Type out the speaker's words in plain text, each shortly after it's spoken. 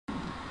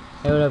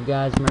Hey, what up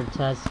guys,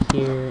 Murdatastic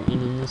here, and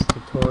in this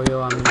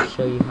tutorial I'm going to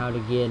show you how to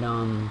get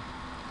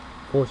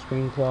full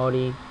screen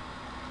quality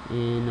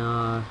and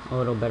a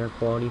little better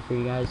quality for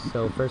you guys.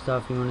 So first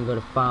off, you want to go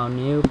to File,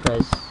 New,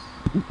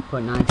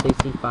 put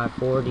 960,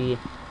 540,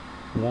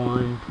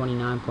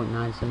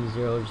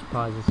 129.970, just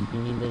pause this if you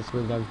need this,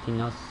 leave everything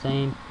else the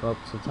same, go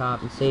up to the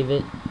top and save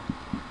it.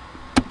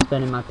 It's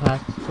been in my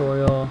past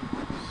tutorial,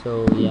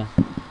 so yeah.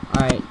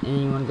 Alright, and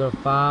then you want to go to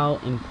File,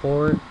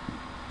 Import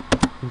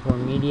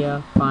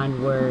Media,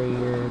 find where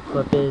your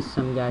clip is.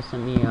 Some guy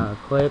sent me a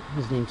clip,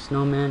 his name's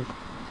Snowman,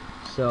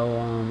 so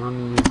I'm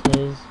going to use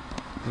his.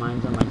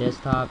 Mine's on my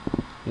desktop.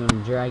 You want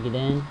to drag it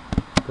in,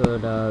 go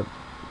to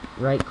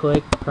right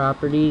click,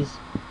 Properties,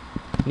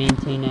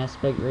 Maintain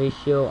Aspect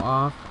Ratio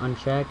off,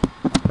 uncheck,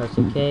 press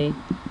OK. And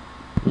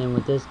then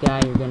with this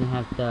guy, you're going to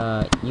have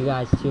to, you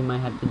guys too might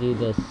have to do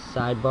the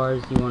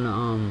sidebars. You want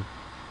to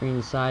bring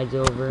the sides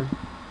over,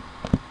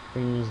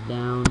 bring this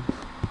down.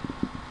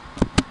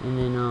 And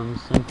then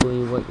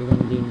simply what you're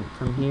going to do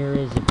from here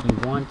is, if you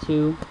want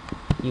to,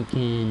 you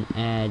can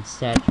add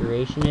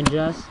saturation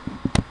adjust.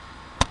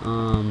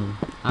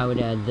 I would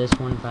add this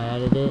one if I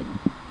added it.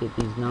 Get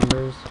these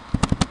numbers.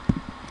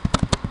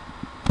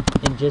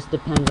 It just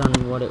depends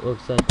on what it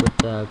looks like with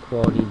the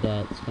quality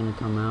that's going to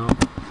come out.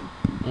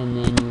 And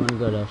then you want to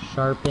go to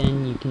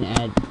sharpen. You can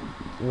add,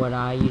 what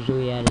I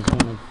usually add is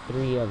one of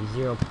three of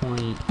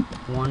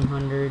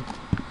 0.100,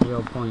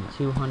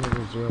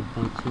 0.200, or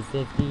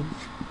 0.250.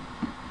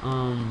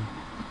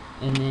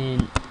 And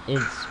then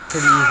it's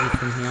pretty easy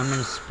from here. I'm going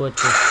to split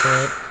this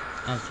clip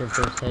after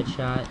first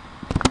headshot.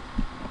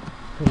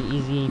 Pretty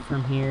easy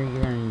from here.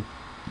 You're going to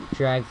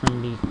drag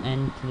from the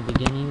end to the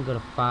beginning, go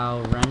to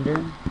File,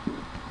 Render.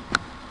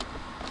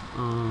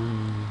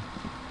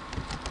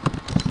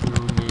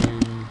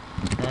 Snowman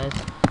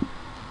test.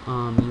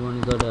 You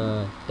want to go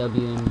to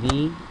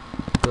WMV,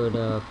 go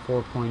to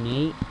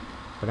 4.8,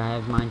 but I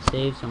have mine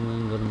saved, so I'm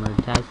going to go to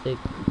Murdatastic,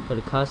 go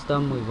to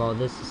Custom, leave all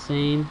this the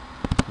same.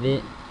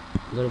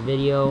 Go to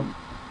Video,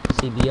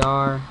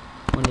 CBR,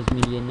 Windows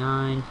Media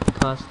 9,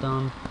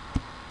 Custom,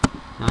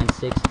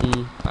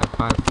 960 by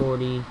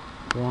 540,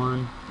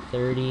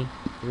 130,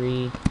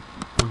 3,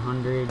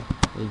 100,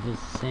 leave this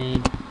the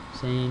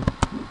same.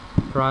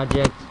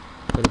 Project,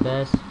 go to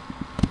Best,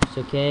 it's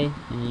okay,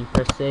 and then you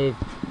press Save.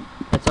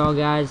 That's all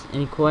guys.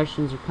 Any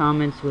questions or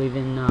comments, leave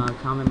in the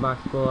comment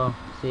box below.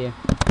 See ya.